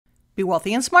Be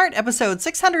Wealthy and Smart, episode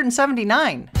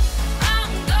 679.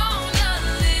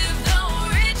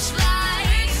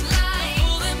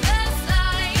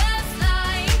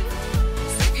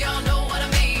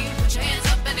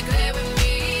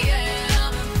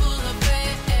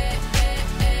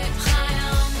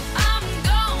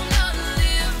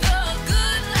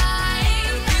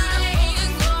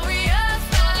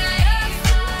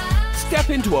 Step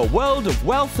into a world of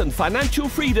wealth and financial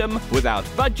freedom without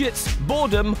budgets,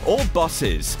 boredom, or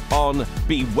bosses on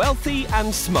Be Wealthy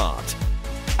and Smart.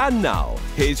 And now,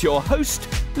 here's your host,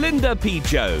 Linda P.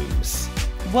 Jones.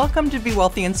 Welcome to Be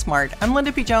Wealthy and Smart. I'm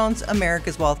Linda P. Jones,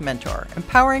 America's Wealth Mentor,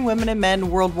 empowering women and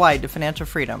men worldwide to financial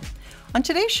freedom. On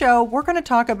today's show, we're going to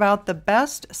talk about the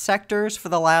best sectors for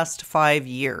the last 5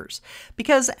 years.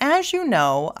 Because as you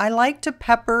know, I like to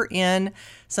pepper in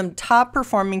some top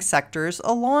performing sectors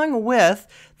along with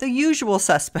the usual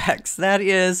suspects. That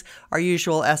is our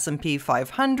usual S&P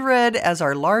 500 as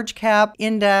our large cap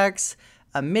index,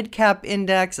 a mid cap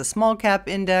index, a small cap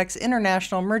index,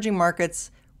 international emerging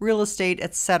markets, real estate,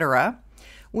 etc.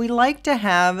 We like to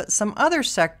have some other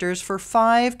sectors for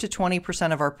 5 to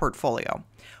 20% of our portfolio.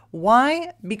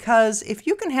 Why? Because if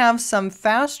you can have some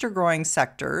faster growing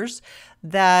sectors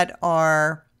that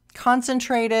are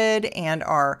concentrated and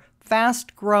are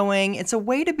fast growing, it's a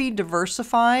way to be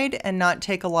diversified and not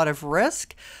take a lot of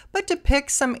risk, but to pick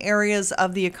some areas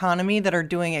of the economy that are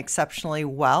doing exceptionally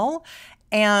well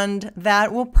and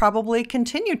that will probably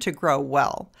continue to grow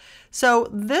well. So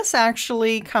this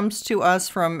actually comes to us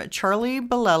from Charlie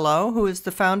Bilello, who is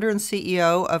the founder and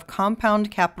CEO of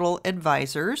Compound Capital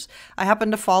Advisors. I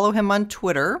happen to follow him on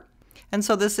Twitter. And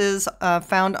so this is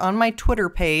found on my Twitter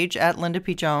page at Linda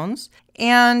P. Jones.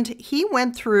 And he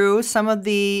went through some of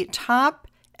the top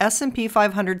S&P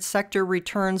 500 sector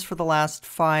returns for the last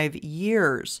 5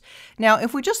 years. Now,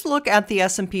 if we just look at the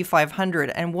S&P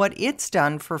 500 and what it's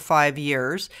done for 5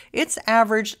 years, it's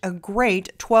averaged a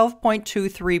great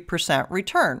 12.23%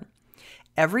 return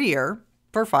every year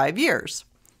for 5 years.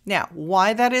 Now,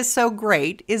 why that is so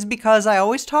great is because I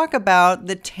always talk about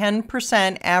the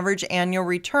 10% average annual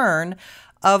return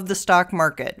of the stock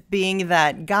market being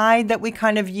that guide that we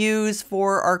kind of use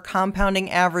for our compounding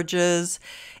averages.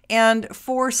 And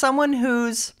for someone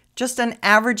who's just an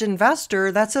average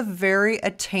investor, that's a very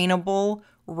attainable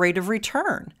rate of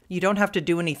return. You don't have to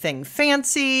do anything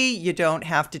fancy. You don't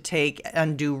have to take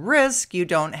undue risk. You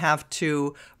don't have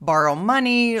to borrow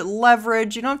money,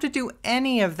 leverage. You don't have to do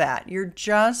any of that. You're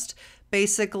just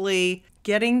basically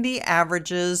getting the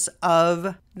averages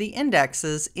of the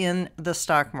indexes in the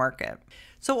stock market.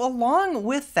 So along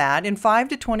with that, in 5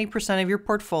 to 20% of your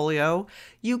portfolio,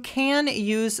 you can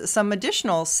use some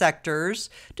additional sectors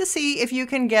to see if you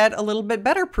can get a little bit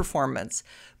better performance.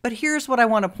 But here's what I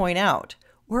want to point out.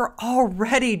 We're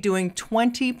already doing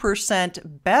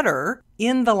 20% better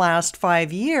in the last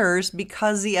 5 years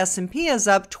because the S&P is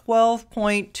up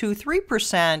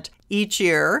 12.23% each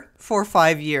year for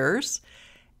 5 years.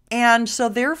 And so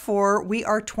therefore, we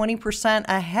are 20%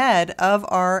 ahead of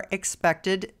our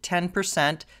expected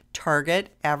 10% target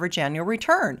average annual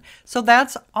return. So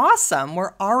that's awesome.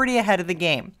 We're already ahead of the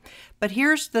game. But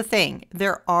here's the thing.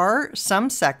 There are some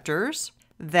sectors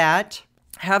that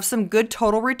have some good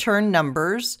total return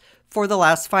numbers for the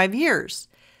last 5 years.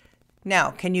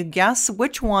 Now, can you guess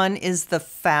which one is the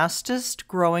fastest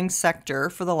growing sector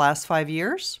for the last 5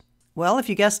 years? Well, if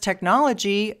you guess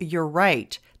technology, you're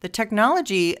right. The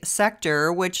technology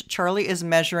sector, which Charlie is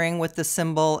measuring with the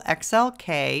symbol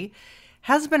XLK,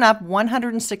 has been up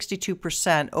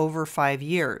 162% over 5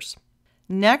 years.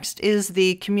 Next is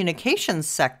the communications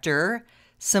sector,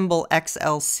 symbol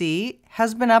XLC,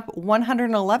 has been up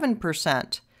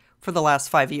 111% for the last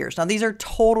 5 years. Now, these are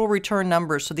total return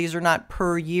numbers, so these are not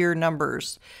per year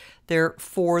numbers. They're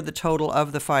for the total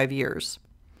of the 5 years.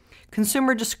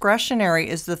 Consumer discretionary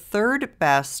is the third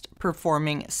best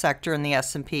performing sector in the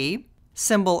S&P,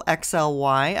 symbol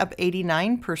XLY, up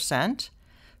 89%.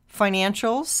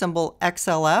 Financials, symbol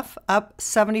XLF, up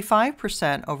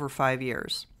 75% over 5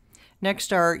 years.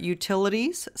 Next are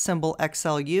utilities, symbol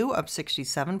XLU, up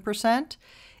 67%.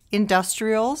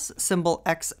 Industrials, symbol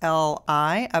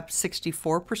XLI, up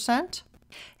 64%.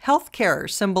 Healthcare,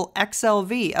 symbol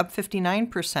XLV, up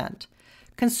 59%.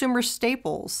 Consumer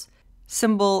staples,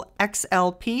 symbol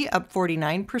XLP, up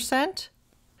 49%.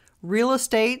 Real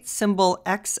estate, symbol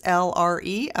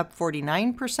XLRE, up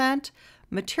 49%.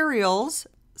 Materials,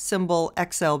 symbol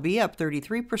XLB, up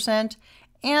 33%.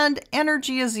 And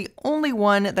energy is the only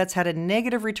one that's had a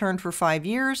negative return for 5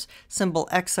 years. Symbol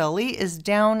XLE is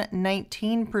down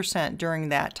 19% during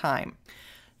that time.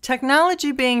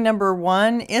 Technology being number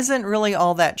one isn't really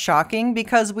all that shocking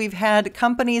because we've had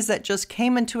companies that just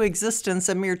came into existence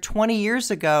a mere 20 years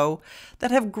ago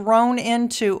that have grown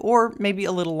into, or maybe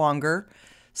a little longer,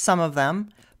 some of them,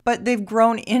 but they've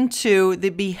grown into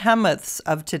the behemoths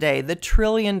of today, the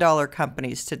trillion-dollar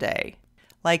companies today,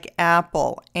 like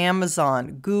Apple,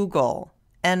 Amazon, Google,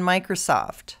 and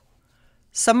Microsoft.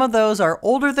 Some of those are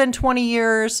older than 20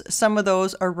 years, some of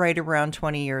those are right around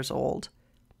 20 years old.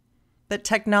 But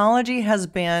technology has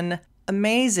been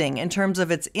amazing in terms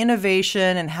of its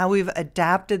innovation and how we've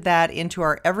adapted that into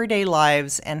our everyday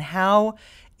lives and how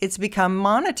it's become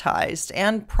monetized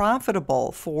and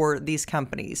profitable for these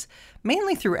companies,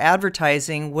 mainly through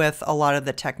advertising with a lot of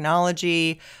the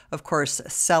technology, of course,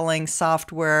 selling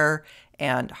software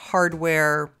and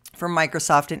hardware from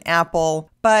Microsoft and Apple.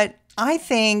 But I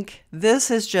think this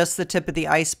is just the tip of the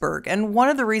iceberg. And one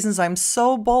of the reasons I'm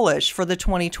so bullish for the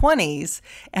 2020s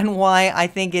and why I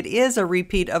think it is a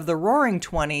repeat of the roaring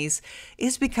 20s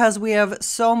is because we have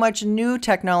so much new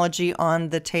technology on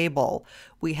the table.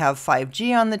 We have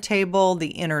 5G on the table, the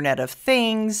Internet of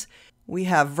Things, we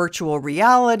have virtual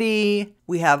reality,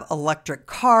 we have electric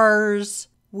cars,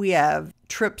 we have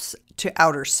trips to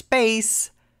outer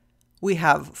space, we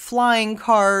have flying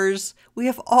cars. We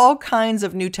have all kinds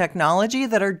of new technology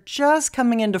that are just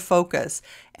coming into focus.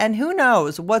 And who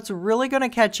knows what's really going to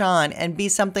catch on and be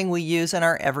something we use in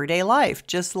our everyday life,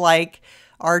 just like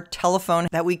our telephone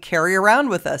that we carry around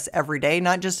with us every day,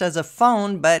 not just as a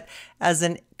phone, but as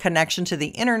a connection to the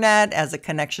internet, as a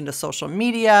connection to social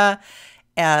media,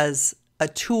 as a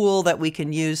tool that we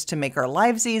can use to make our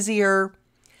lives easier.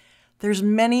 There's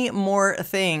many more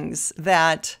things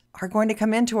that are going to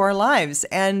come into our lives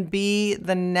and be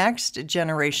the next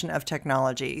generation of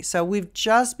technology. So we've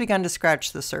just begun to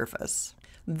scratch the surface.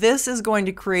 This is going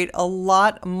to create a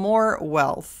lot more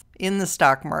wealth in the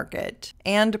stock market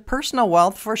and personal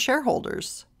wealth for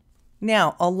shareholders.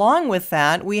 Now, along with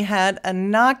that, we had a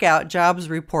knockout jobs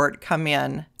report come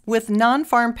in, with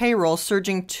non-farm payroll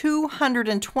surging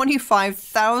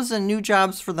 225,000 new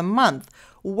jobs for the month,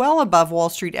 well above Wall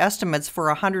Street estimates for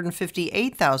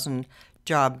 158,000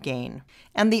 job gain.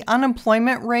 And the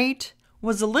unemployment rate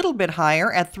was a little bit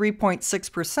higher at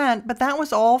 3.6%, but that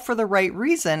was all for the right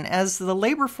reason, as the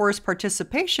labor force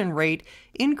participation rate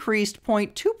increased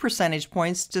 0.2 percentage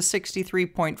points to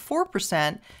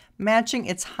 63.4%, matching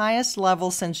its highest level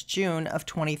since June of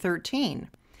 2013.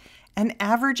 And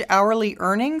average hourly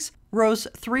earnings rose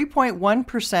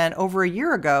 3.1% over a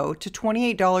year ago to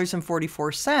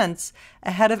 $28.44,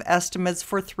 ahead of estimates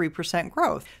for 3%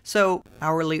 growth. So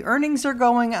hourly earnings are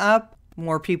going up,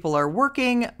 more people are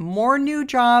working, more new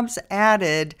jobs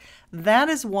added. That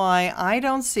is why I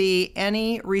don't see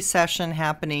any recession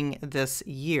happening this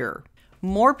year.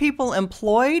 More people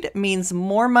employed means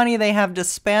more money they have to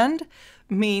spend,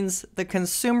 means the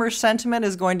consumer sentiment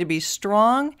is going to be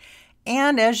strong.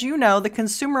 And as you know, the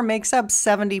consumer makes up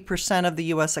 70% of the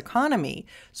U.S. economy.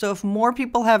 So if more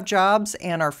people have jobs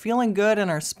and are feeling good and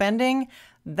are spending,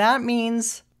 that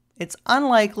means it's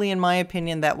unlikely, in my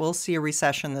opinion, that we'll see a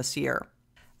recession this year.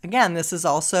 Again, this is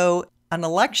also an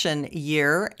election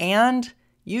year, and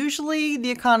usually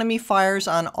the economy fires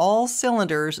on all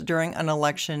cylinders during an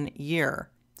election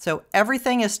year. So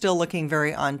everything is still looking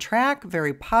very on track,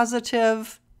 very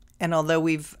positive. And although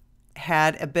we've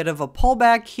had a bit of a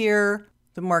pullback here,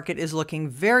 the market is looking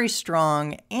very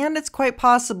strong, and it's quite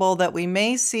possible that we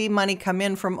may see money come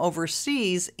in from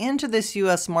overseas into this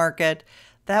U.S. market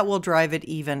that will drive it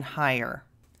even higher.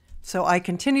 So I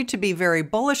continue to be very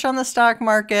bullish on the stock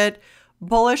market,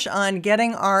 bullish on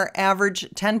getting our average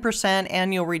 10%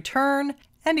 annual return,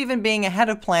 and even being ahead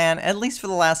of plan, at least for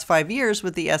the last 5 years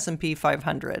with the S&P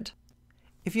 500.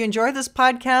 If you enjoy this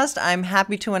podcast, I'm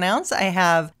happy to announce I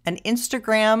have an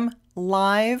Instagram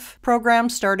live program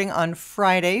starting on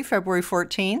Friday, February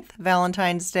 14th,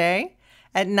 Valentine's Day,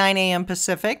 at 9 a.m.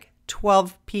 Pacific,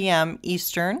 12 p.m.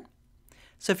 Eastern.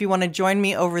 So if you want to join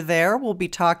me over there, we'll be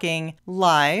talking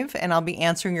live, and I'll be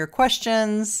answering your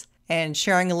questions and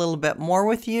sharing a little bit more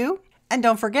with you. And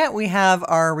don't forget, we have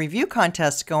our review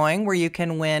contest going where you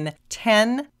can win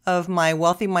 10 of my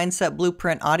Wealthy Mindset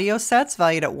Blueprint audio sets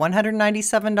valued at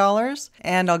 $197.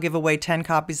 And I'll give away 10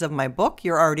 copies of my book,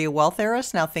 You're Already a Wealth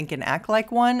Heiress, Now Think and Act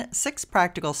Like One, 6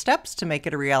 Practical Steps to Make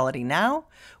It a Reality Now,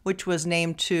 which was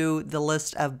named to the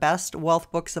list of best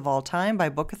wealth books of all time by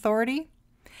Book Authority.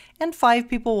 And 5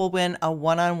 people will win a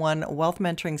one-on-one wealth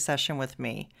mentoring session with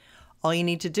me. All you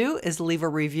need to do is leave a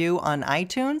review on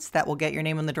iTunes. That will get your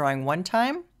name in the drawing one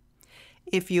time.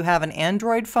 If you have an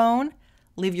Android phone,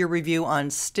 leave your review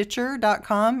on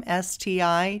Stitcher.com,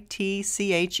 Stitcher.com.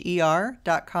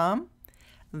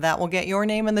 That will get your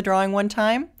name in the drawing one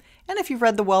time. And if you've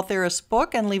read the Wealth Heiress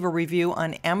book and leave a review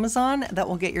on Amazon, that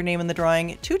will get your name in the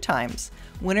drawing 2 times.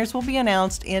 Winners will be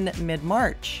announced in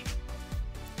mid-March.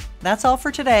 That's all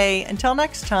for today. Until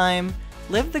next time,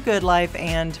 live the good life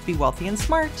and be wealthy and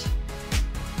smart.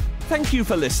 Thank you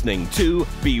for listening to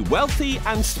Be Wealthy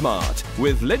and Smart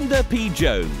with Linda P.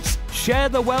 Jones. Share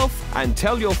the wealth and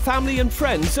tell your family and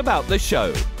friends about the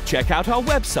show. Check out our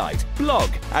website, blog,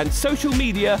 and social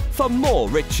media for more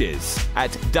riches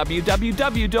at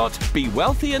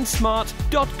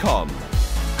www.bewealthyandsmart.com.